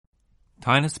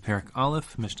Taanis, Perak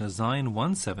Aleph, Mishnah Zayin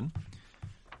 1:7.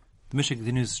 The Mishnah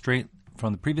continues straight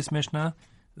from the previous Mishnah.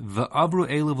 V'avru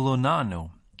elu v'lo na'anu.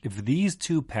 If these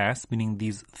two pass, meaning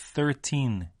these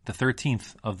 13, the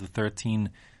 13th of the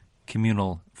 13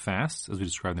 communal fasts, as we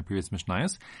described in the previous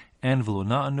Mishnayos, and v'lo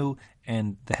na'anu,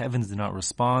 and the heavens did not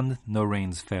respond, no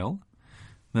rains fell.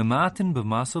 Mematin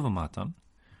b'maso v'matan.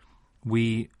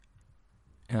 We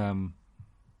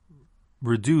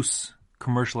reduce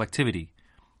commercial activity.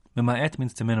 Mema'et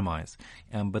means to minimize.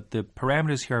 But the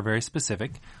parameters here are very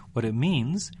specific. What it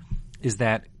means is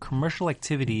that commercial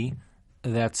activity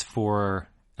that's for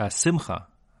simcha,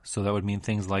 so that would mean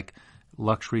things like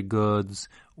luxury goods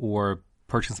or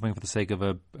purchasing something for the sake of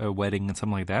a wedding and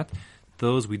something like that,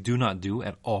 those we do not do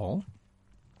at all.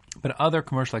 But other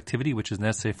commercial activity, which is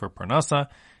necessary for parnasa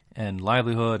and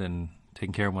livelihood and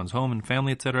taking care of one's home and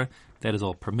family, etc., that is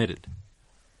all permitted.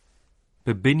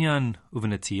 Bebinyan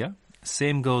uvenetia.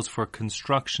 Same goes for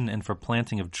construction and for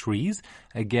planting of trees.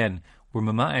 Again, we're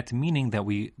mama'at, meaning that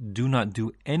we do not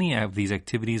do any of these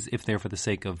activities if they're for the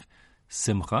sake of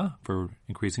simcha, for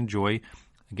increasing joy.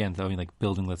 Again, that would mean like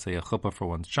building, let's say, a chuppah for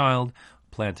one's child,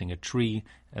 planting a tree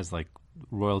as like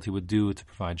royalty would do to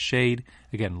provide shade.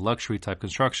 Again, luxury type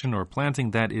construction or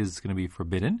planting, that is going to be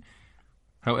forbidden.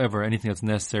 However, anything that's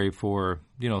necessary for,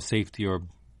 safety or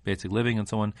basic living and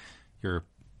so on, the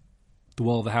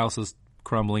wall of the house is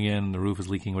crumbling in, the roof is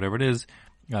leaking, whatever it is,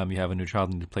 you have a new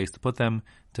child, need a place to put them,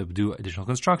 to do additional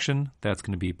construction, that's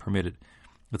going to be permitted,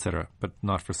 etc., but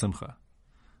not for simcha.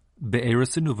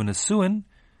 Be'erisin uvenesuin,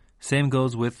 same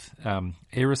goes with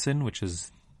erisin, which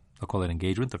is, I'll call it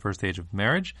engagement, the first stage of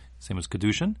marriage, same as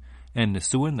kedushin, and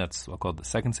nesuin, that's, I'll call it the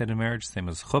second stage of marriage, same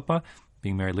as chuppah,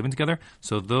 being married, living together.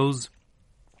 So those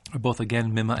are both,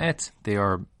 again, mima'et, they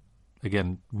are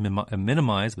again,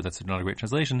 minimized, but that's not a great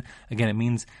translation. Again, it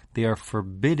means they are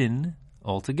forbidden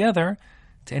altogether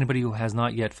to anybody who has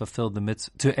not yet fulfilled the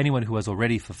mitzvah, to anyone who has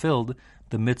already fulfilled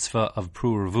the mitzvah of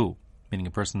pru revu, meaning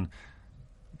a person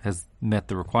has met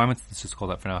the requirements. Let's just call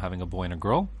that for now having a boy and a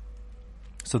girl.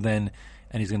 So then,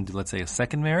 and he's going to do, let's say, a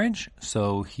second marriage.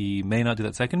 So he may not do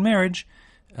that second marriage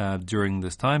during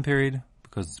this time period,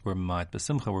 because we're ma'at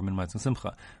b'simcha, we're minimizing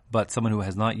simcha. But someone who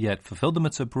has not yet fulfilled the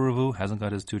mitzvah pruvu, hasn't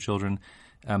got his two children,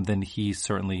 then he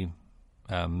certainly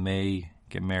may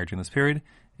get married during this period,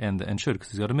 and should,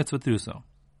 because he's got a mitzvah to do so.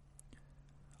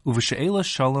 Uv'she'ela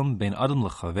shalom ben adam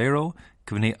lechavero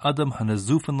k'vnei adam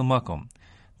hanazufin l'makom.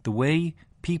 The way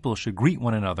people should greet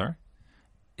one another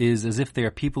is as if they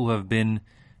are people who have been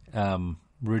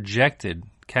rejected,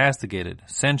 castigated,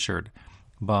 censured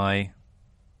by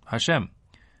Hashem.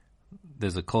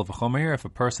 There's a kol v'chomer here. If a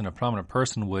prominent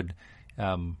person would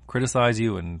criticize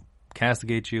you and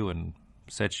castigate you and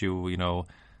set you,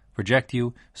 reject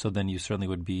you, so then you certainly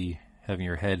would be having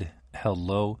your head held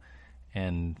low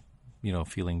and,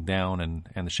 feeling down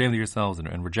and ashamed of yourselves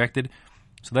and rejected.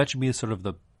 So that should be sort of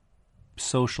the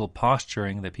social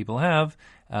posturing that people have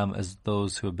as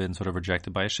those who have been sort of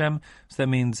rejected by Hashem. So that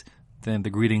means then the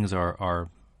greetings are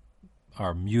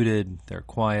muted, they're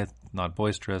quiet, not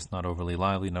boisterous, not overly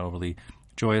lively, not overly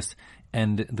joyous.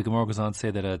 And the Gemara goes on to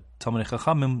say that Talmidei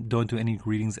Chachamim don't do any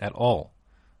greetings at all,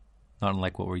 not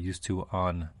unlike what we're used to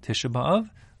on Tisha B'Av.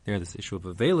 There's this issue of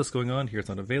Avelis going on. Here it's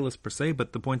not Avelis per se,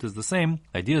 but the point is the same,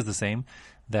 the idea is the same,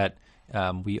 that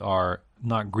we are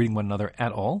not greeting one another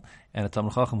at all. And a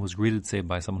Talmid Chacham who's greeted, say,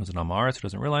 by someone who's an Amaretz who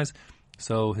doesn't realize,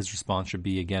 so his response should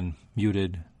be, again,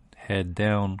 muted, head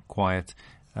down, quiet,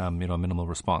 a minimal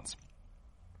response.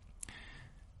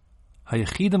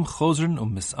 Hayechidim chozrin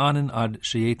u'misanin ad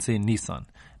sheyetze Nisan.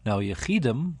 Now,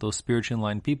 Yechidim, those spiritually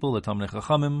enlightened people, the Talmidei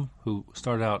Chachamim, who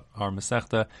started out our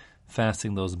Masechta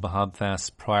fasting those Bahab fasts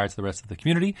prior to the rest of the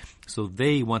community, so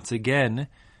they, once again,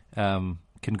 can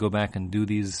go back and do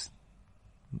these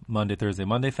Monday, Thursday,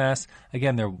 Monday fasts.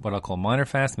 Again, they're what I'll call minor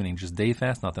fasts, meaning just day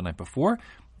fast, not the night before.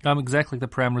 Exactly like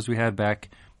the parameters we had back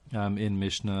in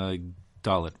Mishnah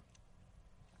Dalet.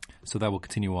 So that will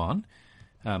continue on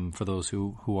for those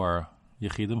who are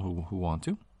Yechidim, who want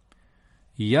to.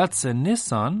 Yatze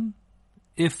Nisan,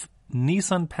 if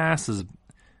Nisan passes,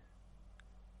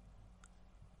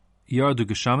 Yardu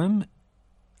Geshamim,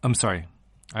 I'm sorry,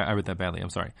 I read that badly, I'm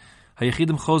sorry.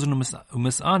 Hayechidim chozun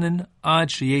u'misanin ad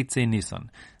sheyetze Nisan.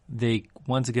 They,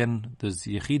 once again, those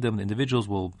Yechidim, the individuals,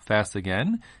 will fast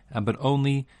again, but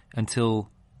only until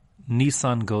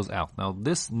Nisan goes out. Now,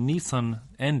 this Nisan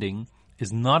ending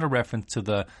is not a reference to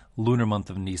the lunar month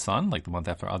of Nisan, like the month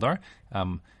after Adar.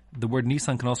 The word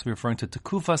Nisan can also be referring to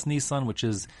Tekufas Nisan, which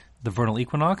is the vernal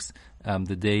equinox,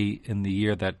 the day in the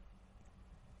year that,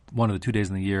 one of the 2 days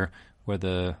in the year where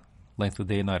the length of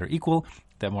day and night are equal.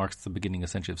 That marks the beginning,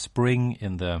 essentially, of spring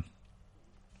in the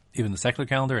even the secular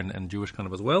calendar and Jewish kind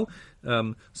of as well.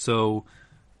 So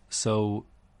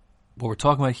what we're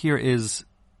talking about here is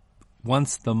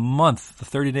once the month, the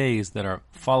 30 days that are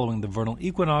following the vernal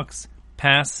equinox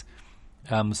pass,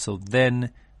 so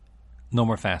then no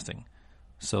more fasting.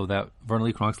 So that vernal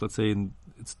equinox, let's say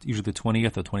it's usually the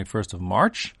 20th or 21st of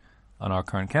March on our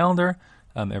current calendar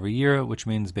every year, which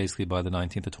means basically by the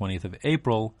 19th or 20th of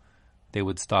April, they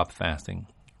would stop fasting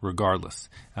regardless.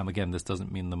 Again, this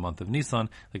doesn't mean the month of Nisan,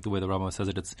 like the way the Rambam says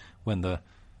it. It's when the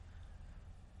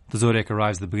zodiac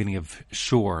arrives at the beginning of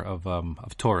Shor,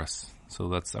 of Taurus. So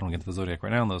I don't get into the zodiac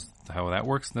right now and how that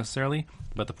works necessarily.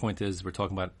 But the point is, we're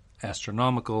talking about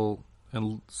astronomical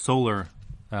and solar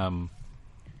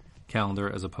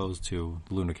calendar as opposed to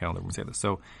the lunar calendar when we say this.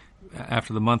 So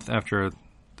after the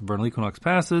vernal equinox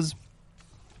passes,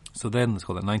 so then let's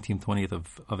call that 19th,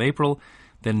 20th of April,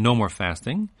 then no more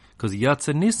fasting, because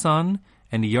Yatsa Nisan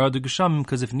and Yardu Geshamim,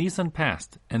 because if Nisan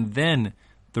passed and then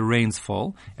the rains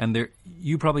fall, and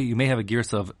you may have a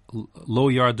girsa of Lo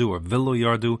Yardu or Vilo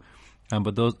Yardu,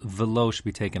 but those Vilo should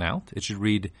be taken out. It should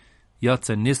read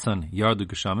Yatsa Nisan Yardu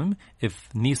Geshamim. If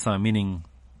Nisan, meaning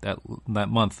that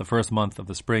month, the first month of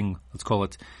the spring, let's call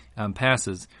it,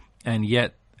 passes,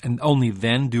 and only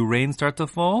then do rain start to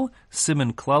fall,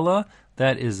 Siman Klala,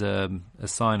 that is a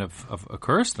sign of a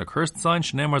curse, a cursed sign.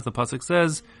 Shneimar, as the pasuk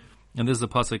says, and this is a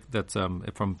pasuk that's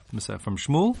from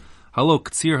Shmuel. Halo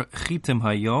ktsir chitim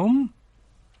hayom.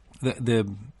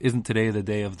 Isn't today the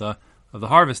day of the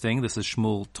harvesting? This is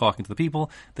Shmuel talking to the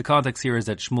people. The context here is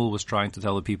that Shmuel was trying to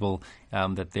tell the people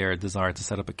that their desire to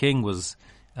set up a king was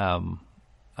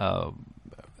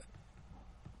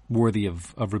worthy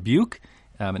of rebuke.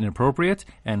 And inappropriate,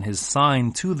 and his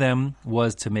sign to them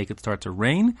was to make it start to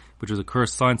rain, which was a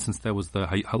cursed sign, since that was the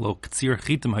halo ktsir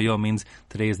chitim hayom, means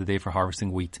today is the day for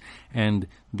harvesting wheat. And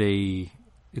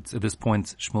it's at this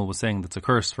point, Shmuel was saying that's a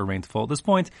curse for rain to fall at this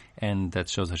point, and that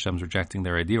shows Hashem's rejecting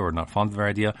their idea or not fond of their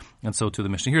idea. And so to the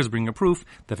Mishnah here is bringing a proof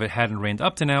that if it hadn't rained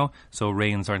up to now, so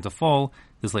rain starting to fall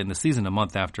this late in the season, a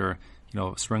month after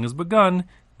spring has begun,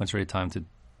 when it's already time to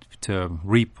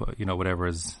reap, whatever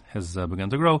has begun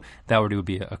to grow, that would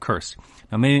be a curse.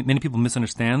 Now, many people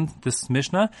misunderstand this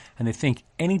Mishnah, and they think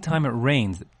anytime it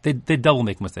rains, they double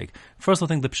make a mistake. First, they'll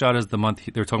think the Pshat is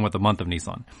they're talking about the month of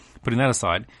Nisan. Putting that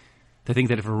aside, they think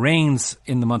that if it rains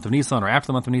in the month of Nisan or after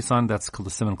the month of Nisan, that's called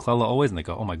the Siman Klala always, and they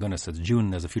go, oh my goodness, it's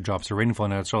June, there's a few drops of rain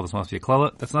falling out of Israel, this must be a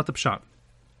Klala. That's not the Pshat.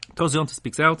 Tosfos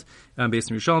speaks out,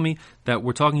 based on Yerushalmi, that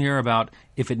we're talking here about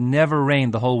if it never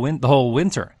rained the whole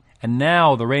winter, and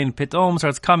now the rain pitom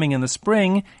starts coming in the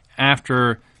spring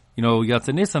after,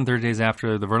 Yatsa Nisan, 30 days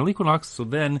after the vernal equinox. So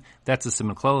then that's a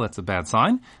Siman Klala, that's a bad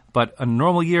sign. But a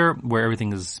normal year where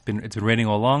it's been raining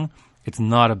all along, it's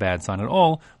not a bad sign at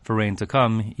all for rain to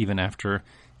come even after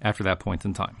that point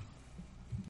in time.